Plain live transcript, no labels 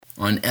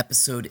On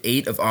episode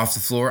 8 of Off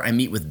the Floor, I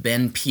meet with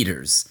Ben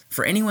Peters.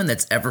 For anyone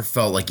that's ever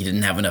felt like he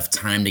didn't have enough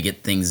time to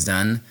get things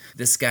done,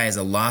 this guy is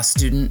a law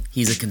student,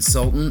 he's a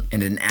consultant,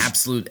 and an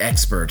absolute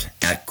expert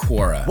at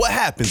Quora. What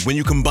happens when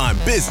you combine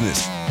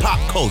business, pop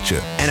culture,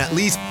 and at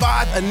least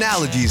 5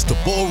 analogies to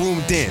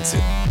ballroom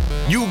dancing?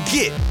 You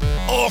get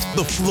Off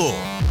the Floor,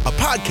 a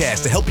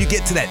podcast to help you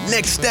get to that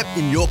next step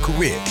in your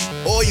career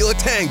or your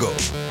tango.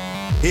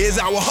 Here's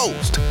our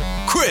host,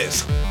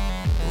 Chris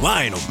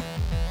Lionel.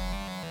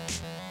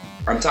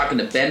 I'm talking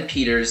to Ben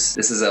Peters.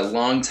 This is a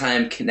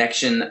long-time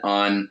connection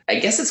on, I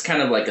guess it's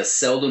kind of like a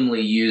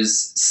seldomly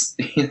used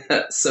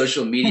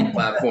social media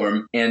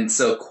platform. And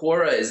so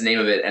Quora is the name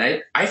of it.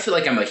 And I feel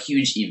like I'm a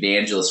huge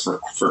evangelist for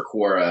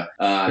Quora.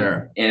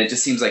 Sure. And it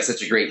just seems like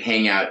such a great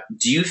hangout.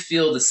 Do you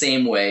feel the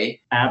same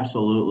way?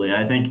 Absolutely.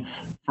 I think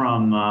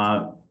from,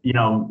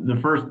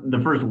 the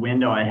first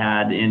window I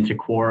had into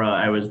Quora,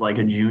 I was like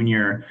a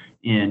junior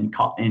in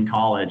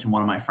college, and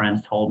one of my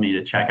friends told me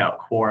to check out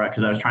Quora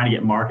because I was trying to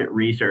get market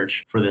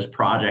research for this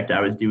project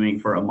I was doing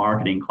for a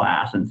marketing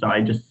class. And so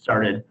I just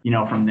started,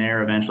 from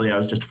there, eventually I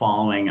was just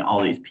following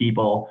all these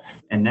people.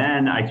 And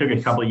then I took a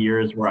couple of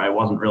years where I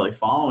wasn't really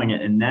following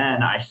it. And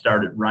then I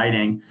started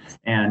writing.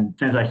 And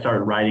since I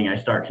started writing, I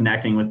started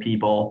connecting with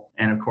people.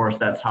 And of course,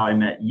 that's how I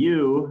met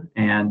you.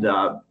 And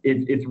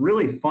it's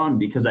really fun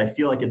because I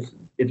feel like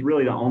it's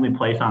really the only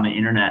place on the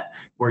internet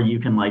where you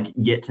can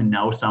get to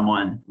know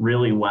someone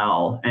really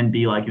well and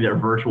be like their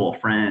virtual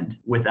friend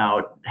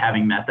without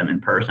having met them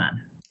in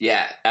person.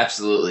 Yeah,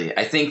 absolutely.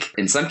 I think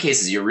in some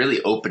cases you're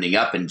really opening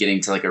up and getting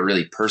to a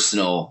really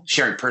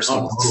sharing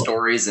personal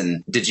stories.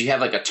 And did you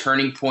have a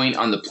turning point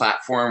on the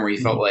platform where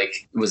you felt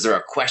was there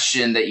a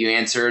question that you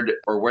answered,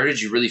 or where did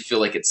you really feel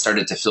like it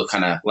started to feel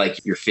kind of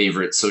like your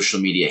favorite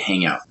social media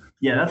hangout?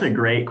 Yeah, that's a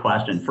great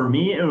question. For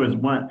me, it was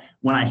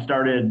when I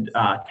started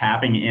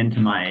tapping into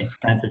my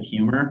sense of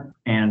humor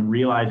and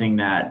realizing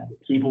that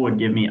people would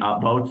give me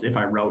upvotes if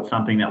I wrote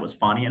something that was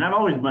funny. And I've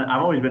always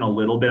been a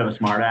little bit of a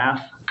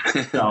smartass.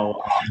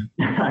 So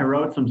I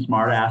wrote some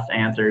smartass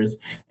answers,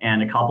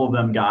 and a couple of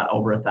them got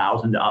over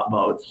 1,000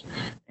 upvotes.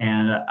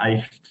 And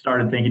I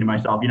started thinking to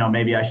myself,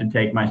 maybe I should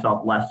take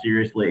myself less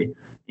seriously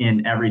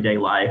in everyday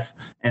life.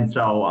 And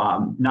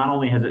so not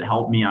only has it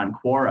helped me on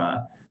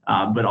Quora,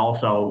 but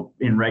also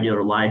in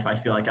regular life,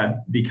 I feel like I've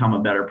become a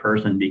better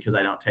person because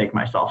I don't take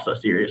myself so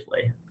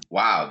seriously.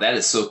 Wow, that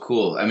is so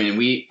cool. I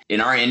mean, in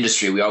our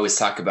industry, we always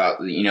talk about,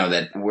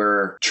 that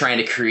we're trying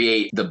to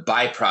create the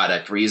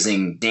byproduct. We're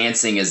using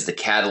dancing as the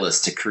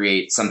catalyst to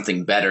create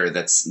something better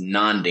that's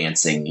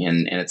non-dancing.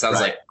 And it sounds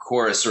like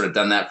Quora sort of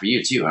done that for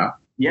you too, huh?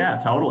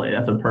 Yeah, totally.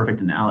 That's a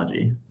perfect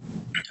analogy.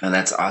 Oh,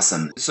 that's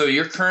awesome. So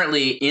you're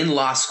currently in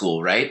law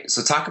school, right?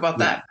 So talk about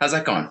that. How's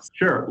that going?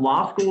 Sure.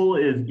 Law school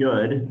is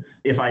good.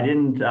 If I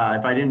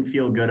didn't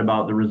feel good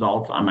about the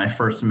results on my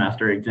first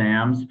semester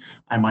exams,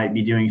 I might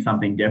be doing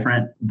something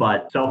different.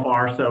 But so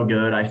far, so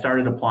good. I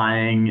started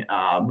applying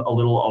a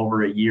little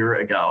over a year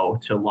ago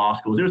to law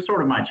schools. It was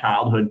sort of my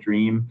childhood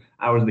dream.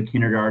 I was the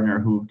kindergartner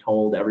who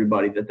told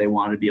everybody that they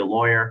wanted to be a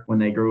lawyer when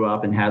they grew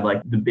up and had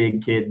the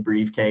big kid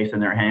briefcase in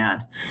their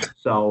hand.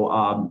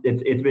 So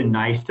it's been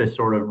nice to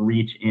sort of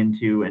reach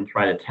into and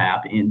try to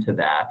tap into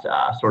that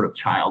sort of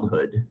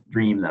childhood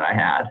dream that I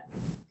had.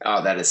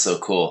 Oh, that is so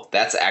cool.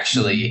 That's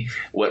actually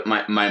what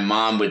my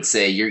mom would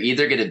say. You're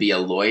either going to be a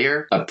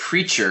lawyer, a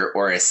preacher,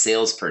 or a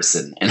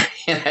salesperson. And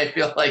I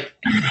feel like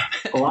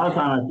a lot of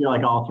times I feel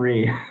like all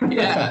three.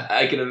 Yeah,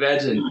 I can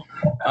imagine.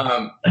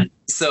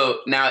 So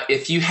now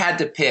if you had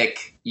to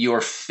pick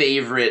your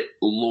favorite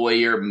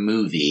lawyer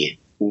movie,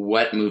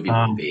 what movie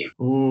would it be?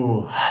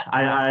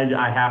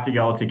 I have to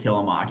go To Kill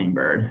a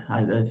Mockingbird.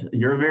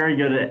 You're very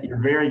good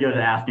at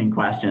asking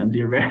questions.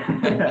 You're very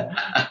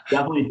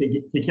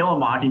definitely to Kill a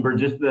Mockingbird.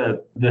 Just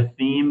the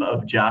theme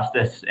of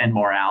justice and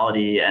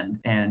morality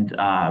and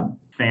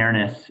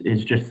fairness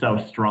is just so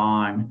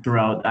strong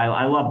throughout.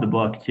 I love the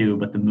book too,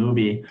 but the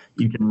movie,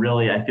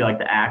 I feel like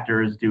the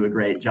actors do a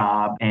great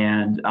job.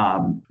 And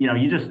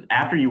you just,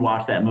 after you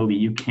watch that movie,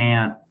 you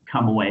can't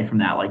come away from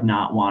that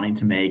not wanting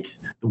to make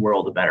the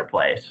world a better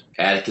place.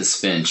 Atticus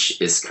Finch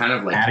is kind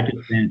of like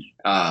Atticus Finch.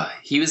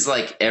 He was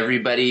like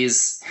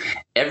everybody's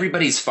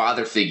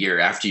father figure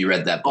after you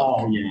read that book.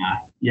 Oh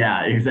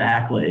yeah,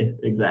 exactly.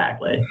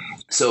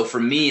 So for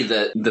me,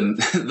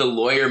 the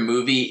lawyer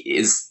movie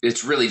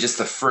it's really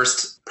just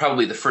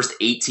probably the first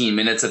 18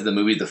 minutes of the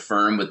movie The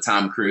Firm with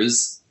Tom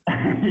Cruise.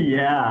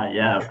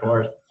 yeah, of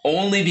course.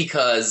 Only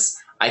because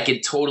I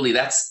could totally.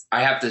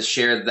 I have to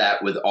share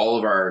that with all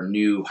of our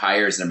new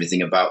hires and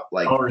everything about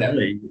Oh,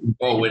 really?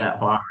 That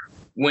far.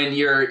 When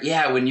you're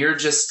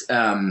just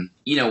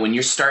when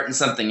you're starting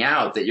something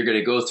out, that you're going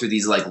to go through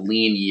these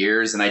lean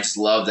years. And I just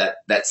love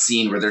that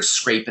scene where they're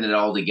scraping it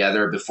all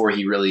together before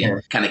he really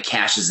kind of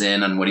cashes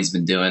in on what he's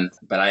been doing.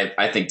 But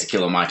I think To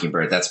Kill a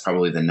Mockingbird, that's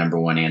probably the number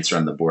one answer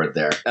on the board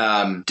there.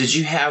 Did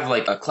you have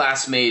a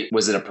classmate?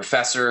 Was it a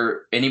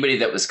professor? Anybody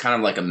that was kind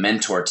of like a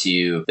mentor to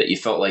you that you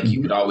felt like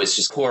you could always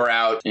just pour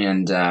out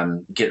and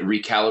get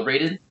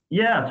recalibrated?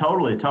 Yeah,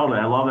 totally, totally.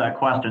 I love that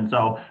question.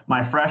 So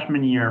my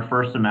freshman year,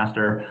 first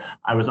semester,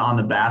 I was on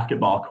the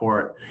basketball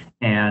court,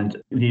 and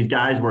these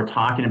guys were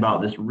talking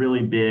about this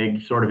really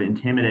big, sort of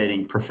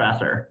intimidating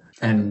professor.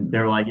 And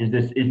they're like,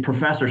 is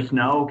Professor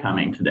Snow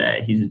coming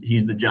today?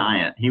 He's the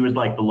giant. He was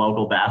like the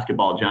local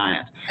basketball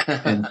giant.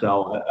 And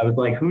so I was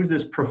like, who's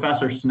this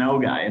Professor Snow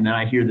guy? And then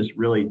I hear this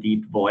really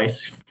deep voice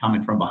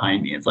coming from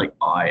behind me. It's like,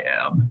 I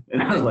am.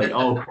 And I was like,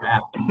 oh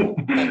crap.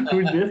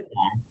 Who's this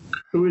guy?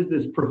 Who is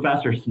this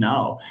Professor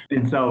Snow?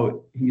 And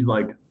so he's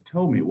like,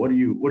 tell me, what do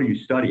you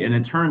study? And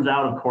it turns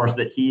out, of course,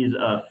 that he's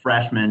a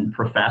freshman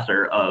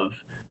professor of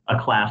a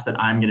class that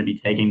I'm going to be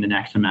taking the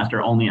next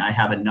semester, only I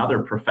have another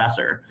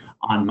professor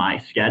on my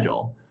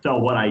schedule. So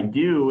what I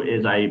do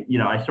is I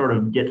sort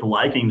of get to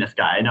liking this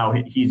guy. I know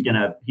he's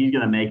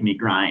gonna make me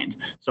grind.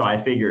 So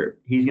I figure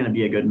he's gonna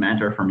be a good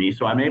mentor for me.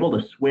 So I'm able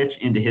to switch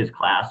into his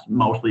class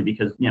mostly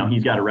because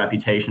he's got a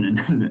reputation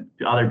and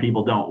other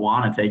people don't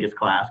want to take his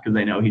class because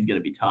they know he's gonna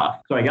be tough.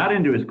 So I got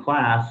into his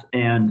class,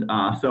 and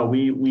so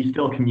we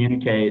still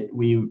communicate.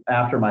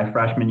 After my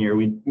freshman year,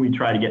 we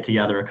try to get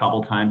together a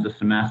couple times a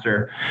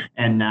semester,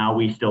 and now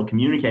we still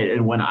communicate.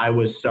 And when I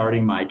was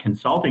starting my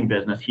consulting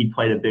business, he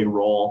played a big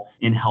role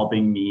in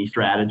helping me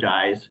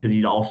strategize because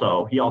he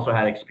also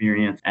had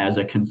experience as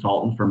a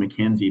consultant for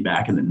McKinsey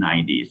back in the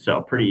 90s.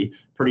 So pretty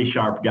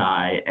sharp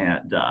guy,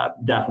 and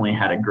definitely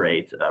had a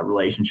great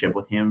relationship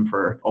with him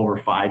for over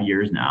 5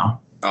 years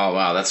now. Oh,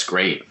 wow. That's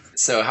great.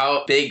 So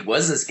how big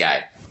was this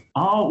guy?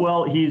 Oh,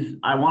 well,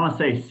 I want to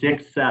say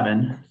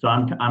 6'7", so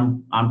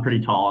I'm pretty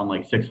tall. I'm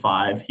like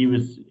 6'5".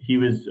 He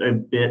was a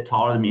bit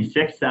taller than me,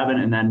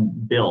 6'7", and then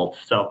built,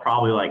 so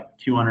probably like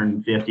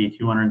 250,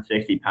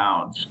 260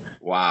 pounds.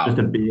 Wow. Just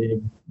a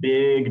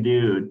big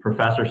dude,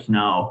 Professor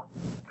Snow.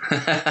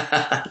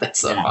 That's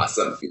so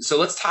awesome. So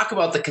let's talk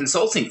about the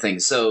consulting thing.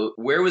 So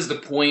where was the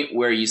point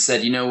where you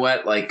said, you know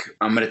what, like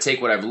I'm going to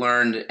take what I've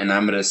learned and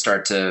I'm going to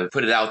start to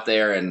put it out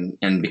there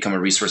and become a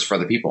resource for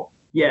other people?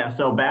 Yeah,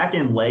 so back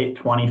in late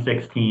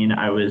 2016,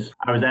 I was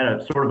at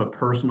a sort of a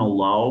personal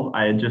low.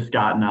 I had just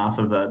gotten off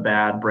of a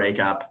bad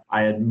breakup.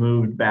 I had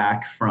moved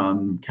back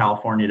from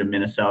California to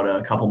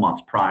Minnesota a couple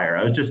months prior.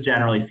 I was just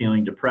generally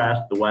feeling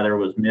depressed. The weather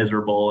was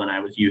miserable, and I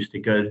was used to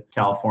good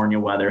California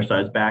weather. So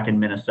I was back in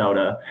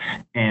Minnesota,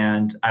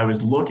 and I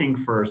was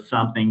looking for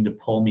something to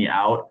pull me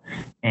out.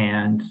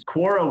 And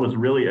Quora was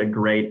really a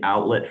great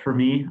outlet for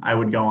me. I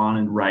would go on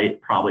and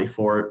write probably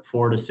 4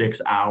 to 6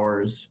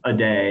 hours a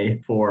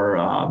day for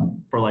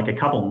like a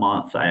couple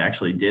months. I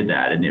actually did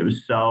that, and it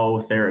was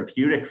so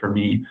therapeutic for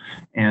me.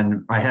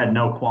 And I had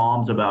no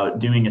qualms about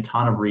doing a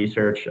ton of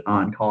research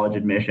on college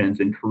admissions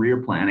and career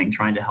planning,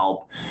 trying to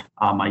help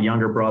my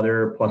younger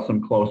brother plus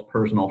some close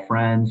personal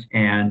friends.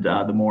 And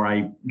the more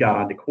I got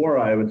onto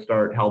Quora, I would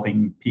start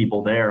helping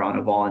people there on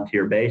a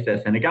volunteer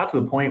basis. And it got to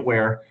the point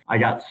where I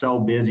got so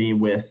busy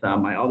with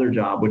my other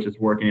job, which is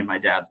working in my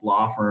dad's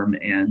law firm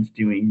and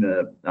doing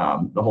the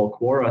whole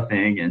Quora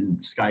thing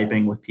and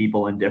Skyping with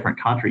people in different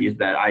countries,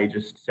 that I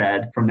just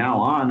said, from now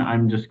on,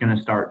 I'm just going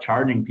to start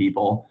charging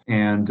people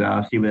and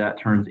see what that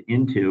turns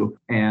into.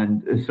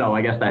 And so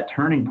I guess that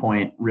turning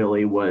point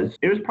really was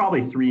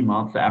probably 3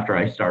 months after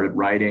I started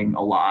writing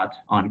a lot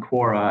on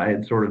Quora. I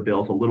had sort of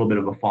built a little bit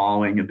of a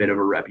following, a bit of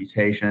a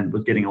reputation,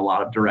 was getting a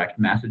lot of direct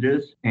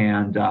messages.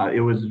 And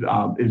it was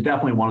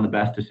definitely one of the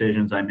best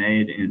decisions I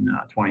made in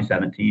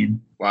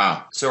 2017.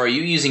 Wow. So are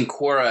you using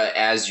Quora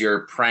as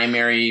your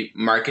primary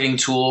marketing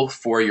tool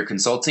for your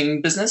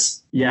consulting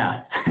business?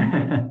 Yeah.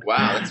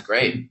 Wow, that's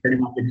great. Pretty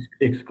much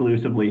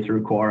exclusively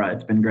through Quora.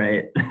 It's been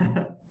great.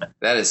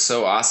 That is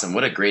so awesome.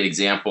 What a great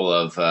example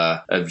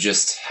of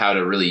just how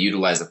to really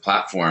utilize the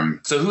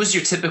platform. So who's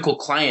your typical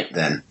client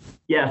then?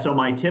 Yeah, so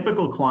my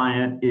typical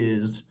client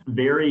is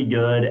very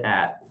good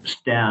at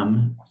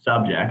STEM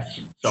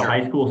subjects. So Sure.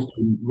 High school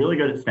students, really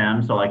good at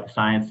STEM. So like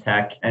science,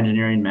 tech,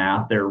 engineering,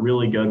 math, they're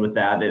really good with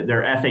that.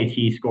 Their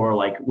SAT score,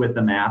 like with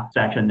the math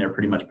section, they're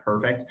pretty much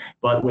perfect.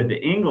 But with the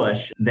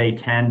English, they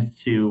tend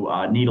to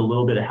need a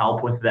little bit of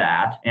help with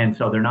that. And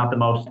so they're not the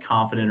most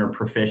confident or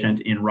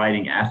proficient in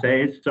writing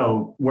essays.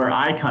 So where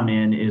I come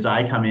in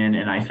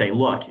and I say,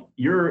 look,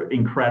 you're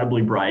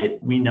incredibly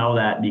bright. We know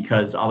that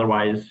because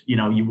otherwise,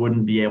 you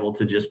wouldn't be able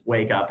to just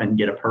wake up and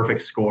get a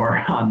perfect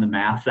score on the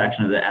math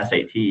section of the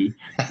SAT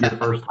your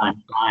first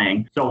time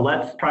trying. So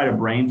let's try to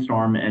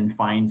brainstorm and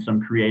find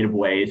some creative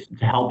ways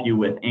to help you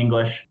with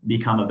English,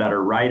 become a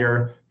better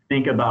writer.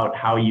 Think about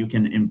how you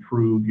can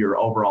improve your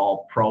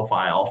overall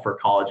profile for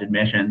college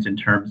admissions in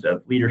terms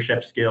of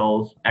leadership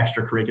skills,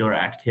 extracurricular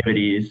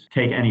activities,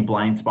 take any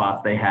blind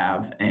spots they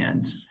have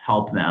and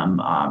help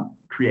them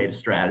create a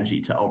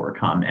strategy to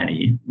overcome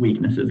any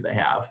weaknesses they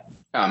have.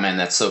 Oh man,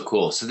 that's so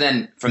cool. So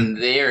then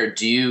from there,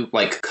 do you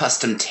like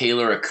custom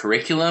tailor a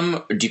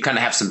curriculum, or do you kind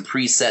of have some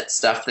preset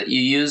stuff that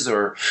you use,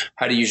 or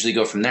how do you usually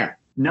go from there?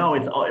 No,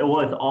 it's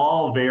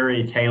all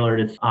very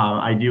tailored.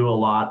 I do a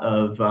lot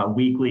of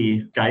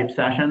weekly Skype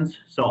sessions.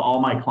 So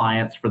all my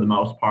clients, for the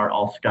most part,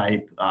 I'll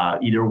Skype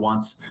either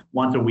once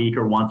a week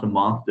or once a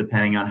month,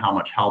 depending on how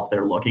much help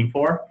they're looking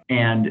for.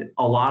 And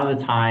a lot of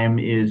the time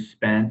is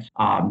spent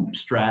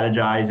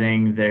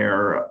strategizing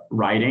their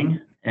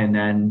writing and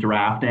then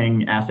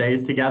drafting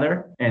essays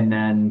together. And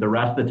then the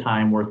rest of the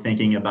time we're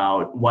thinking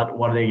about what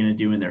are they going to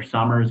do in their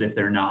summers if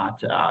they're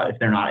not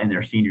in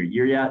their senior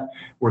year yet.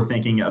 We're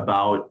thinking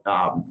about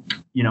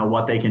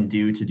what they can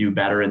do to do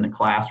better in the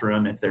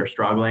classroom if they're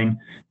struggling.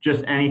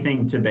 Just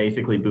anything to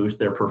basically boost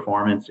their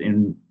performance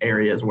in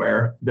areas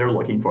where they're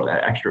looking for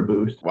that extra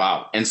boost.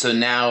 Wow. And so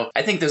now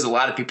I think there's a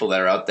lot of people that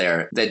are out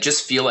there that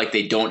just feel like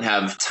they don't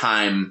have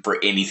time for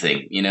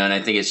anything, and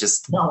I think it's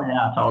just... Oh,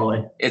 yeah,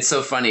 totally. It's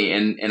so funny.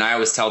 And I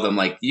always tell them,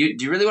 like, do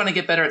you really want to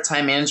get better at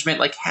time management?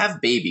 Like,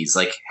 have babies,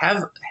 like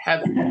have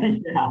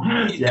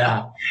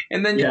yeah.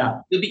 And then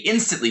you'll be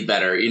instantly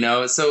better,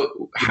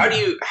 So how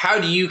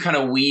do you kind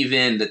of weave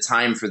in the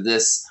time for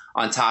this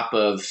on top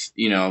of,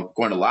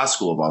 going to law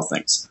school of all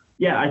things?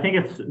 Yeah, I think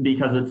it's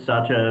because it's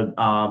such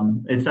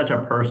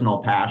a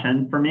personal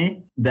passion for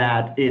me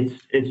that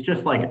it's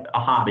just like a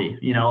hobby.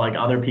 Like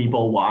other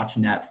people watch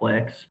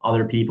Netflix,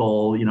 other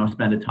people,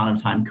 spend a ton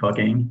of time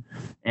cooking,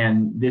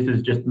 and this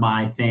is just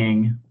my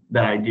thing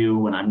that I do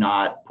when I'm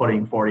not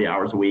putting 40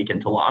 hours a week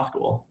into law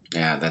school.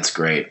 Yeah, that's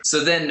great.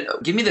 So then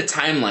give me the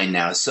timeline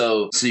now.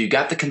 So you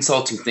got the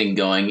consulting thing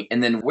going,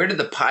 and then where did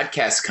the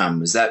podcast come?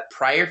 Was that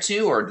prior to,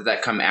 or did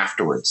that come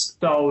afterwards?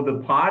 So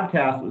the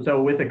podcast,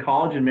 with the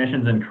college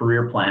admissions and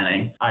career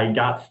planning, I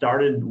got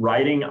started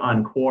writing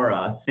on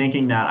Quora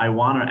thinking that I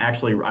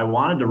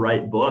wanted to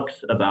write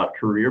books about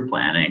career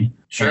planning.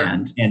 Sure.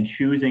 And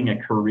choosing a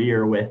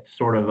career with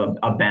sort of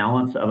a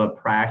balance of a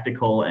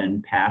practical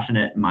and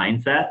passionate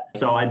mindset.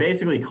 So I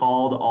basically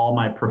called all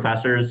my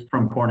professors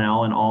from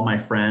Cornell and all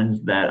my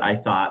friends that I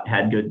thought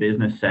had good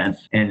business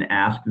sense and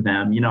asked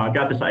them, I've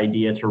got this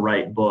idea to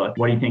write books.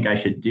 What do you think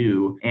I should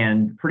do?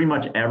 And pretty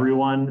much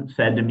everyone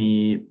said to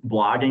me,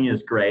 blogging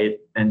is great,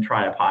 and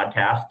try a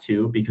podcast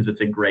too, because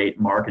it's a great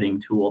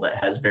marketing tool that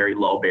has very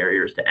low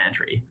barriers to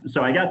entry.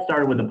 So I got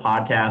started with the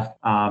podcast.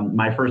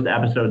 My first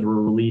episodes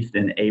were released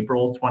in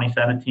April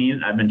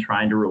 2017. I've been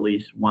trying to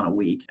release one a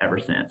week ever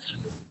since.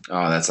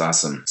 Oh, that's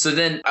awesome. So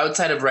then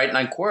outside of writing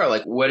on Quora,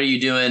 like what are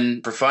you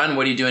doing for fun?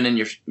 What are you doing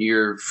in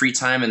your free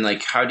time? And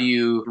like, how do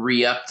you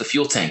re-up the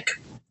fuel tank?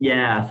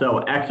 Yeah, so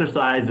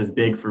exercise is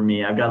big for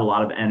me. I've got a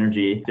lot of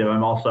energy. So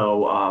I'm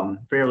also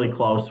fairly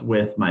close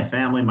with my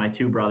family. My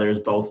two brothers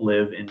both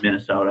live in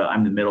Minnesota.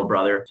 I'm the middle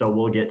brother. So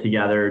we'll get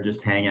together,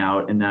 just hang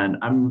out. And then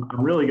I'm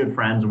really good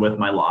friends with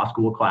my law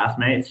school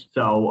classmates.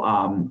 So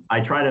I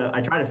try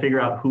to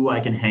figure out who I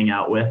can hang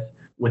out with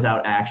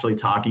without actually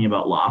talking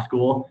about law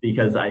school,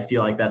 because I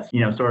feel like that's,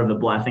 sort of the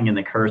blessing and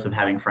the curse of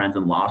having friends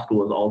in law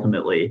school is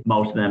ultimately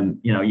most of them,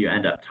 you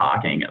end up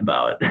talking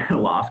about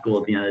law school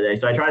at the end of the day.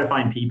 So I try to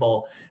find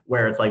people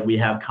where it's like we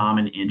have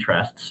common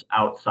interests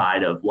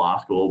outside of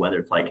law school, whether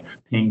it's like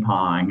ping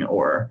pong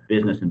or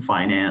business and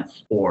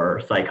finance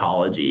or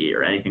psychology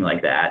or anything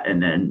like that,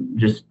 and then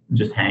just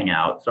hang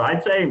out. So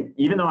I'd say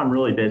even though I'm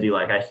really busy,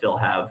 like I still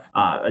have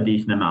a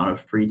decent amount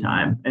of free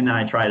time, and then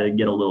I try to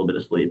get a little bit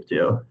of sleep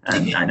too.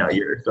 And I know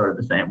you're sort of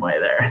the same way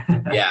there.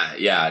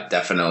 Yeah,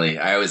 definitely.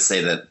 I always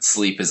say that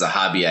sleep is a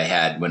hobby I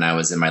had when I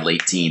was in my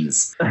late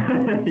teens.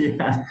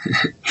 Yeah.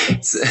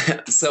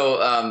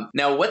 So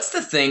now what's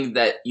the thing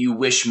that you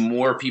wish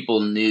more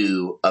people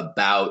knew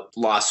about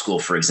law school,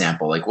 for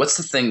example? Like what's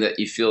the thing that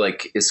you feel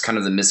like is kind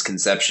of the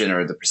misconception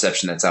or the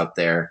perception that's out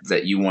there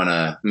that you want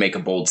to make a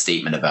bold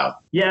statement about?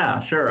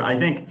 Yeah, sure. I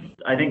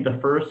think the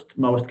first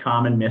most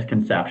common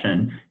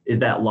misconception is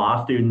that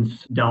law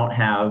students don't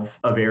have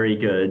a very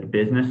good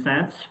business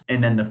sense.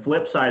 And then the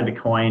flip side of the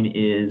coin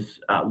is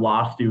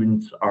law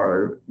students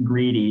are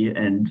greedy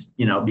and,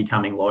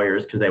 becoming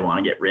lawyers because they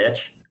want to get rich.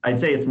 I'd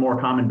say it's more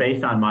common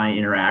based on my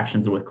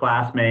interactions with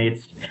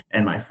classmates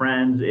and my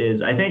friends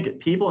is I think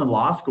people in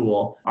law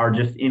school are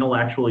just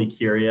intellectually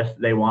curious.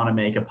 They want to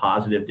make a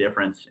positive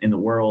difference in the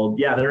world.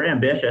 Yeah, they're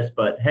ambitious,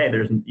 but hey,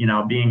 there's,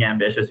 being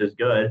ambitious is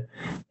good.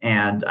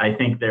 And I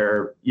think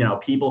they're,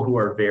 people who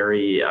are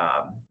very,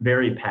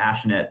 very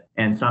passionate,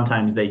 and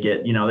sometimes they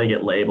get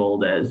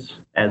labeled as,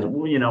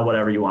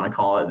 whatever you want to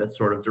call it, that's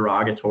sort of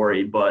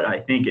derogatory. But I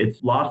think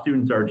law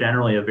students are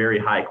generally a very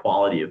high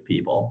quality of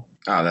people.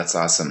 Oh, that's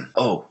awesome.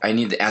 Oh, I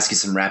need to ask you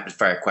some rapid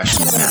fire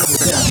questions now.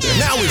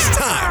 Now it's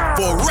time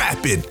for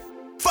rapid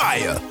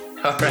fire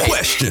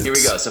questions. Here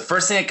we go. So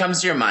first thing that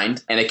comes to your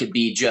mind, and it could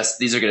be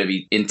these are going to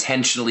be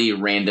intentionally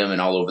random and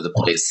all over the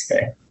place.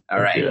 Okay.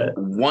 All right.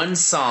 One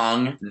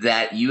song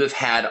that you have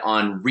had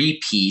on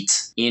repeat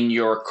in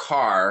your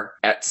car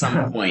at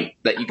some point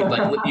that you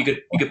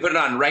could you could put it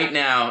on right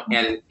now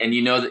and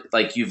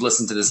that you've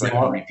listened to this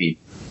on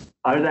repeat.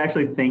 I was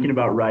actually thinking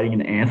about writing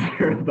an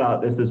answer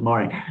about this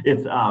morning.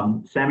 It's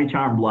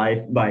Semi-Charmed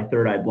Life by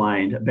Third Eye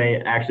Blind.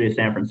 They actually a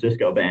San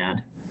Francisco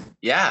band.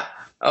 Yeah.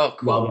 Oh,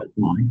 cool.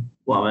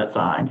 Love that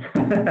song.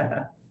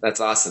 That's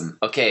awesome.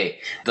 Okay.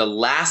 The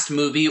last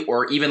movie,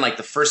 or even like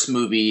the first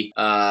movie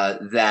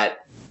that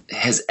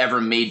has ever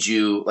made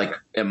you like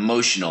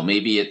emotional.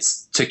 Maybe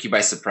it's took you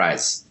by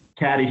surprise.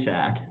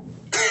 Caddyshack.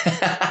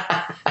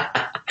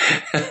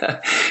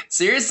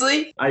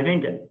 Seriously? I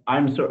think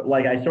I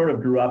sort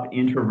of grew up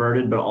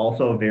introverted, but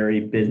also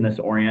very business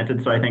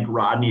oriented. So I think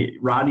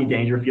Rodney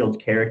Dangerfield's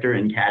character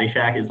in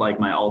Caddyshack is like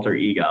my alter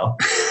ego.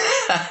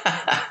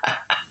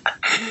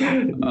 You've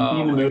seen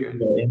the movie,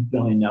 you'll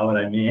instantly know what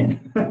I mean.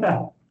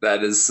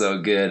 That is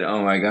so good.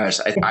 Oh my gosh.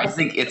 I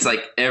think it's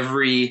like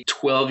every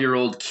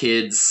 12-year-old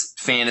kid's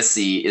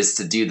fantasy is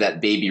to do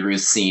that Baby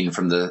Ruth scene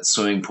from the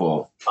swimming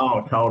pool.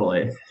 Oh,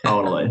 totally.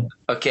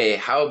 Okay,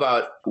 how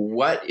about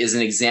what is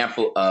an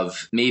example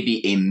of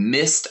maybe a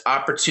missed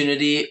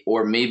opportunity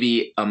or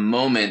maybe a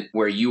moment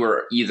where you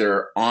were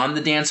either on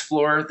the dance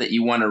floor that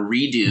you want to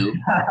redo?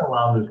 I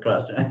love this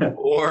question.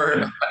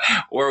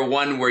 or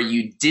one where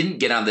you didn't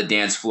get on the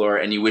dance floor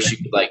and you wish you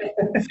could like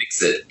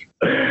fix it.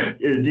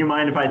 Do you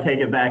mind if I take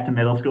it back to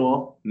middle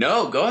school?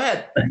 No, go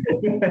ahead.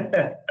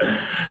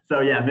 So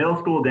yeah, middle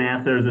school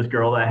dance, there was this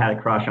girl that I had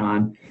a crush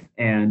on,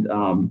 and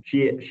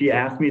she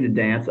asked me to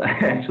dance. I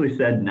actually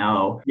said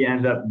no. She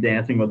ended up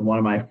dancing with one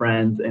of my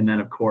friends, and then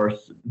of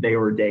course they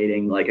were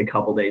dating like a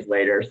couple days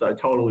later, so I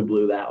totally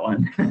blew that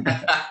one.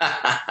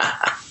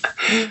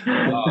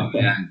 Oh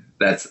man,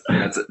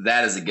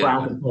 that is a good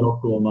one. Middle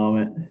school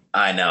moment.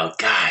 I know.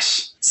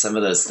 Gosh, some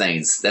of those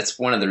things. That's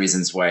one of the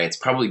reasons why it's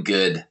probably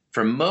good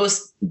for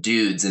most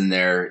dudes in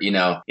their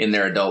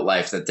adult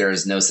life that there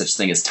is no such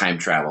thing as time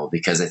travel,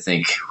 because I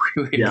think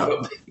we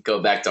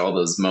go back to all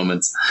those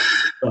moments.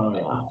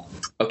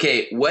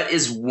 Okay, what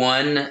is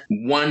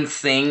one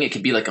thing? It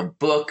could be like a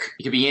book,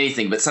 it could be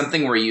anything, but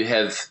something where you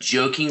have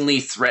jokingly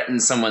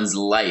threatened someone's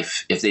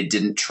life if they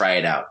didn't try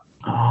it out.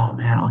 Oh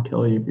man, I'll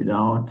kill you if you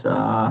don't.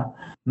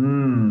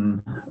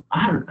 Man,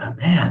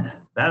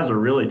 that is a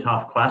really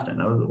tough question.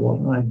 What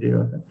would I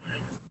do if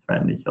I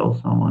threaten to kill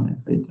someone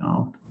if they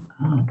don't?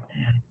 Oh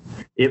man,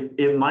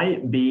 it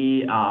might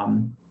be.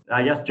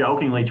 I guess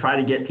jokingly, try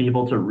to get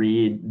people to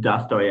read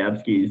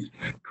Dostoevsky's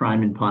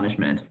Crime and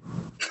Punishment.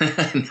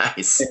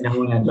 Nice. And no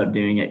one ends up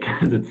doing it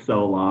because it's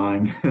so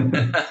long.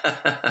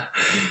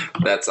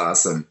 That's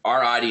awesome.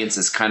 Our audience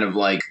is kind of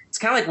like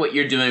what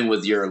you're doing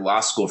with your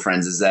law school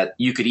friends, is that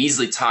you could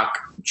easily talk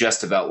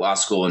just about law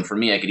school. And for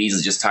me, I could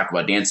easily just talk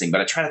about dancing,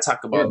 but I try to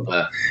talk about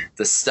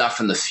the stuff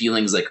and the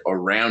feelings like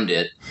around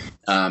it.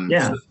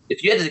 So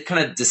if you had to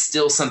kind of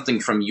distill something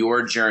from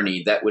your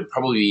journey that would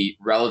probably be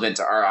relevant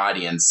to our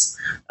audience,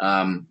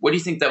 what do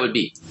you think that would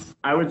be?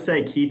 I would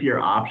say keep your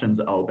options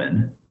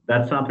open.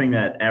 That's something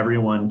that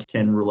everyone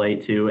can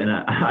relate to. And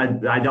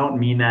I don't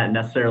mean that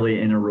necessarily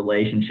in a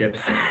relationship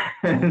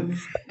sense.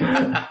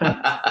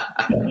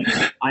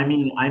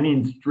 I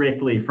mean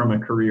strictly from a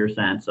career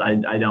sense.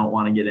 I don't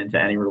want to get into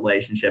any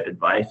relationship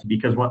advice,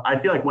 because I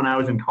feel like when I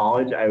was in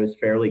college, I was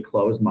fairly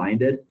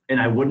closed-minded, and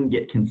I wouldn't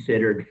get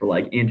considered for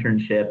like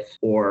internships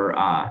or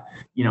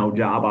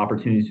job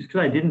opportunities just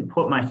because I didn't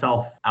put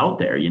myself out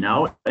there,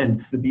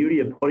 And the beauty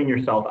of putting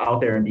yourself out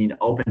there and being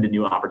open to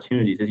new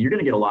opportunities is you're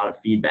going to get a lot of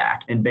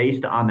feedback, and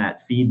based on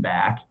that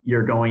feedback,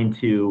 you're going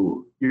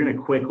to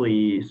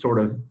quickly sort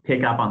of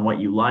pick up on what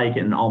you like,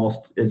 and almost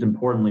as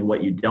importantly,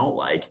 what you don't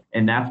like.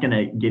 And that's going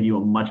to give you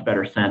a much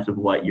better sense of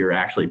what you're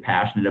actually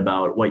passionate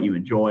about, what you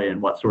enjoy,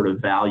 and what sort of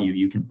value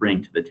you can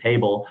bring to the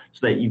table,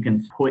 so that you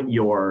can put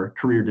your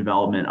career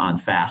development on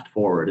fast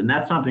forward. And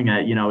that's something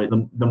that,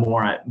 the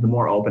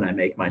more open I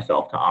make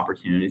myself to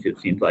opportunities, it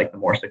seems like the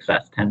more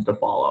success tends to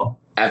follow.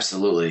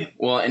 Absolutely.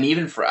 Well, and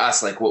even for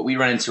us, like what we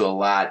run into a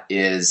lot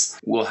is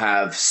we'll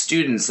have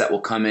students that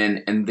will come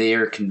in and they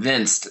are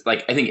convinced,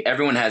 like I think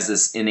everyone has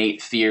this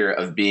innate fear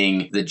of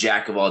being the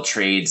jack of all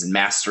trades and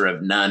master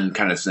of none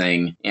kind of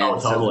thing. And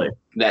totally. So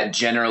that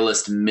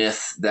generalist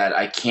myth that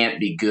I can't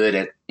be good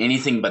at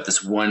anything but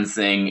this one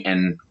thing,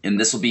 and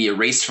this will be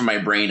erased from my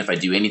brain if I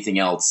do anything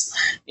else.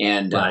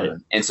 And right.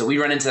 And so we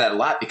run into that a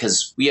lot,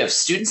 because we have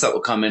students that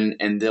will come in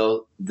and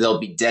they'll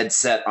be dead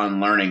set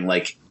on learning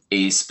like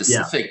a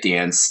specific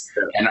dance,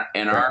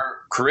 and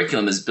our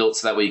curriculum is built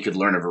so that way you could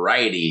learn a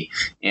variety.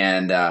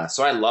 And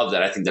so I love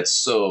that. I think that's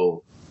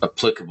so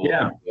applicable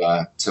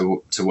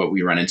to what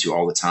we run into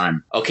all the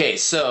time. Okay,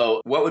 so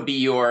what would be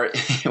your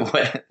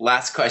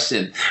last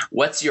question?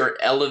 What's your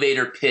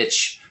elevator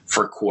pitch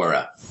for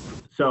Quora?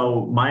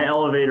 So my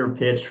elevator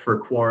pitch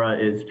for Quora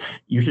is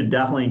you should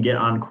definitely get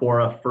on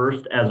Quora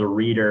first as a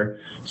reader,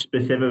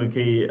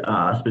 specifically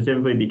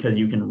because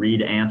you can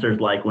read answers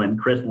like when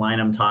Chris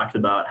Lynham talks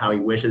about how he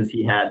wishes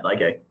he had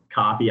like a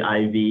coffee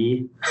IV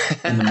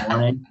in the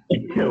morning.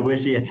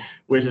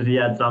 wishes he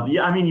had something.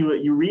 Yeah, I mean,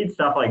 you read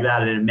stuff like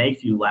that and it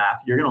makes you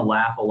laugh. You're going to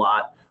laugh a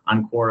lot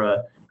on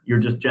Quora you're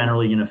just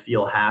generally going to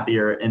feel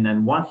happier. And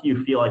then once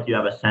you feel like you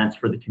have a sense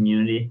for the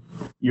community,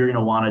 you're going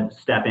to want to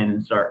step in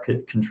and start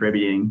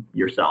contributing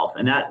yourself.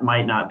 And that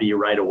might not be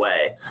right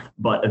away,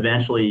 but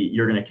eventually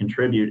you're going to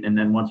contribute. And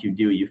then once you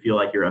do, you feel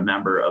like you're a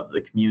member of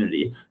the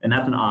community. And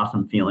that's an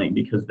awesome feeling,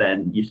 because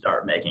then you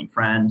start making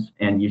friends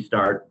and you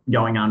start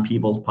going on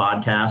people's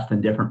podcasts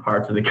in different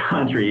parts of the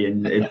country.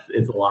 And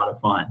it's a lot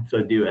of fun.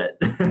 So do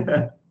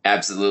it.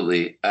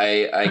 Absolutely.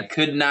 I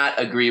could not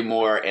agree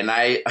more. And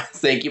I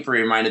thank you for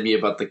reminding me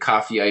about the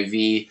coffee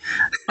IV.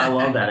 I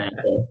love that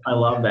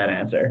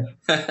answer.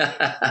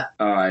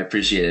 Oh, I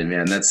appreciate it,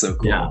 man. That's so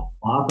cool. Yeah.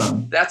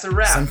 Awesome. That's a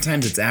wrap.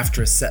 Sometimes it's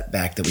after a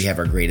setback that we have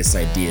our greatest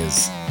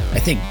ideas. I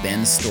think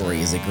Ben's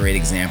story is a great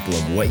example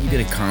of what you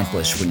can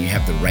accomplish when you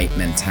have the right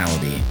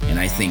mentality. And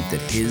I think that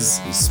his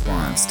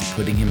response to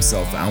putting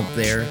himself out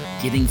there,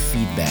 getting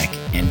feedback,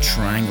 and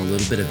trying a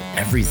little bit of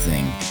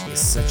everything is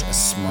such a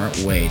smart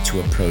way to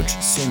approach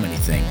so many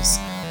things,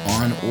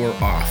 on or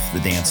off the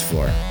dance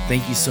floor.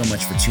 Thank you so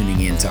much for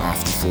tuning in to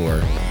Off the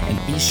Floor,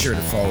 and be sure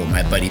to follow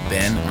my buddy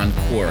Ben on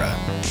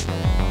Quora.